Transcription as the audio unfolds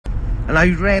and I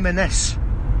reminisce.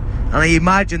 And I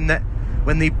imagine that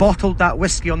when they bottled that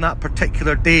whiskey on that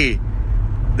particular day,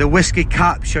 the whiskey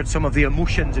captured some of the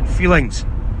emotions and feelings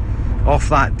of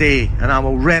that day, and I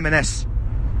will reminisce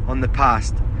on the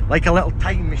past like a little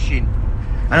time machine.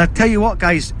 And I tell you what,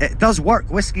 guys, it does work.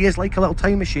 Whiskey is like a little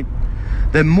time machine.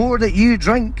 The more that you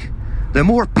drink, the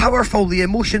more powerful the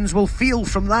emotions will feel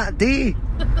from that day.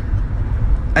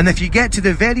 And if you get to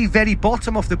the very, very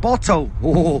bottom of the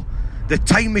bottle, the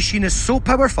time machine is so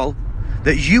powerful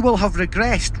that you will have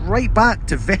regressed right back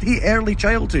to very early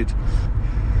childhood.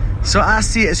 So I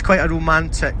see it as quite a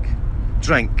romantic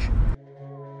drink.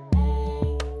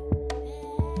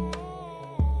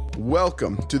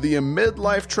 Welcome to the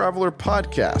Amidlife Traveler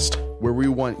Podcast, where we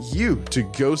want you to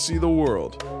go see the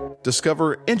world.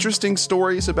 Discover interesting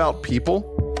stories about people,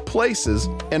 places,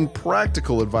 and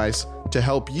practical advice to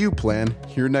help you plan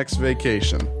your next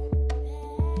vacation.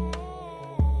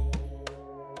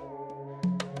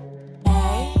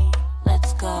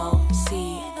 Let's go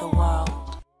see the world.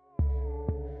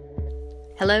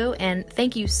 Hello, and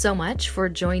thank you so much for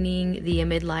joining the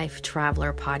Amidlife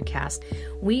Traveler Podcast.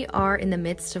 We are in the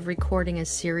midst of recording a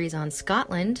series on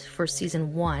Scotland for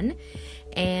season 1.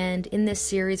 And in this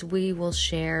series, we will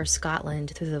share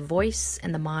Scotland through the voice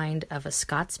and the mind of a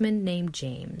Scotsman named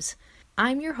James.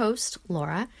 I'm your host,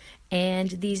 Laura, and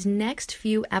these next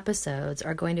few episodes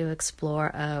are going to explore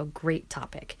a great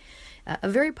topic, a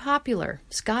very popular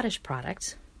Scottish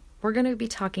product. We're going to be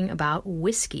talking about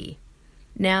whiskey.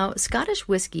 Now, Scottish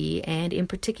whiskey, and in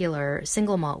particular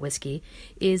single malt whiskey,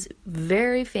 is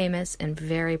very famous and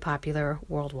very popular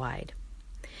worldwide.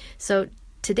 So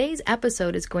today's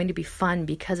episode is going to be fun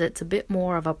because it's a bit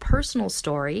more of a personal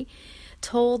story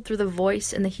told through the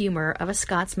voice and the humor of a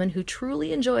Scotsman who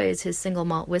truly enjoys his single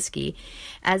malt whiskey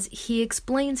as he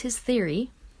explains his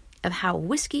theory of how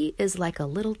whiskey is like a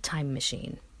little time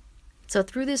machine. So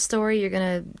through this story, you're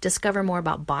going to discover more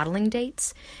about bottling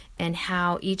dates and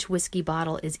how each whiskey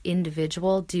bottle is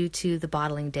individual due to the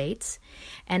bottling dates,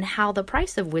 and how the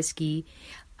price of whiskey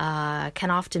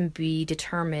can often be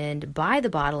determined by the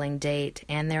bottling date,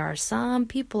 and there are some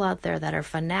people out there that are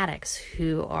fanatics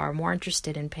who are more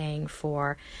interested in paying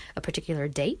for a particular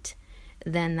date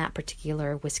than that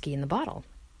particular whiskey in the bottle.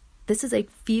 This is a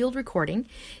field recording.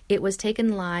 It was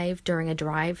taken live during a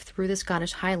drive through the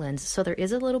Scottish Highlands, so there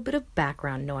is a little bit of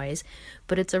background noise,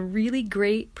 but it's a really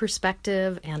great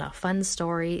perspective and a fun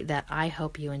story that I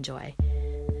hope you enjoy.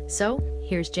 So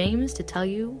here's James to tell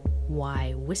you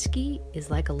why whiskey is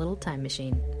like a little time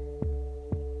machine.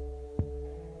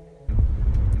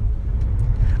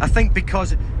 I think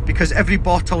because every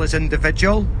bottle is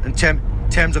individual in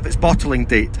terms of its bottling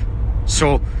date.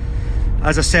 So,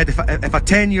 as I said, if a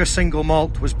 10-year single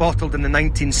malt was bottled in the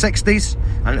 1960s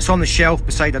and it's on the shelf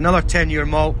beside another 10-year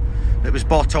malt that was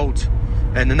bottled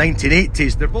in the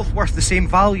 1980s, they're both worth the same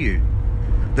value.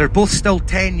 They're both still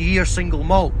 10-year single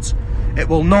malts. It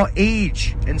will not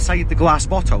age inside the glass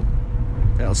bottle.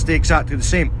 It'll stay exactly the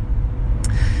same.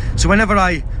 So whenever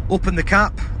I open the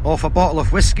cap off a bottle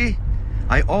of whiskey,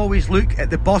 I always look at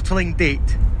the bottling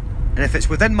date. And if it's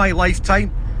within my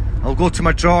lifetime, I'll go to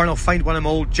my drawer and I'll find one of my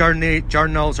old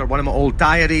journals or one of my old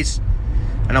diaries,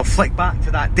 and I'll flick back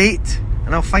to that date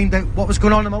and I'll find out what was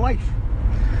going on in my life.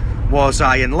 Was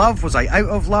I in love? Was I out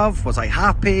of love? Was I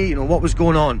happy? What was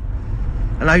going on?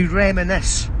 And I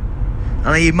reminisce. And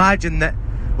I imagine that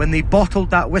when they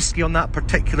bottled that whiskey on that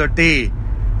particular day,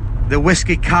 the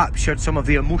whiskey captured some of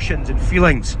the emotions and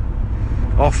feelings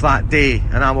of that day,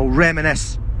 and I will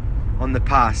reminisce on the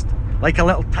past like a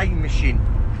little time machine.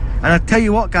 And I tell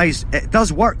you what, guys, it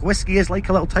does work. Whiskey is like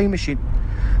a little time machine.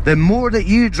 The more that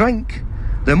you drink,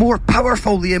 the more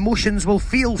powerful the emotions will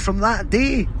feel from that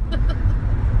day.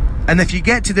 And if you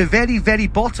get to the very, very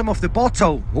bottom of the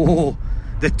bottle,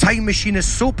 the time machine is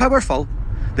so powerful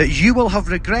that you will have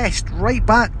regressed right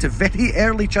back to very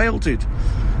early childhood.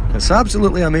 It's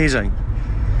absolutely amazing.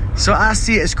 So I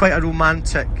see it as quite a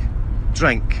romantic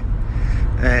drink.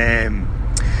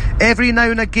 Every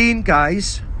now and again,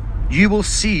 guys, you will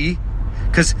see,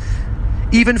 because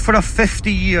even for a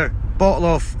 50-year bottle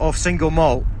of single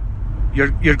malt,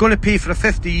 you're going to pay for a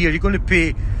 50-year,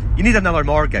 you need another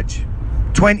mortgage.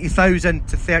 £20,000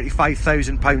 to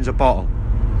 £35,000 a bottle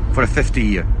for a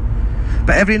 50-year.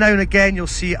 But every now and again you'll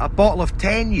see a bottle of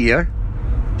 10-year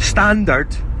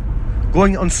standard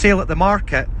going on sale at the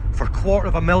market for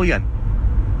 $250,000.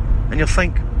 And you'll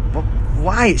think, well,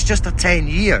 why? It's just a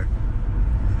 10-year.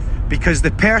 Because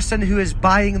the person who is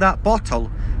buying that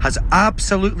bottle has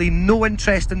absolutely no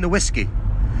interest in the whiskey.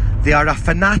 They are a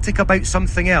fanatic about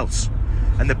something else.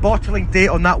 And the bottling date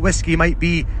on that whiskey might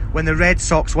be when the Red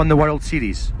Sox won the World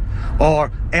Series.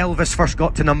 or Elvis first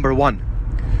got to number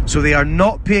 1. So they are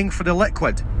not paying for the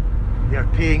liquid, they are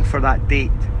paying for that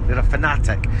date. They're a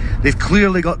fanatic. They've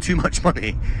clearly got too much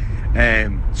money.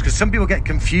 Because some people get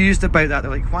confused about that.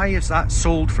 They're like, why is that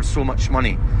sold for so much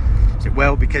money? Is it,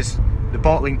 well, because the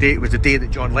bottling date was the day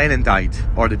that John Lennon died,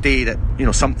 or the day that, you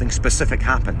know, something specific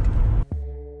happened.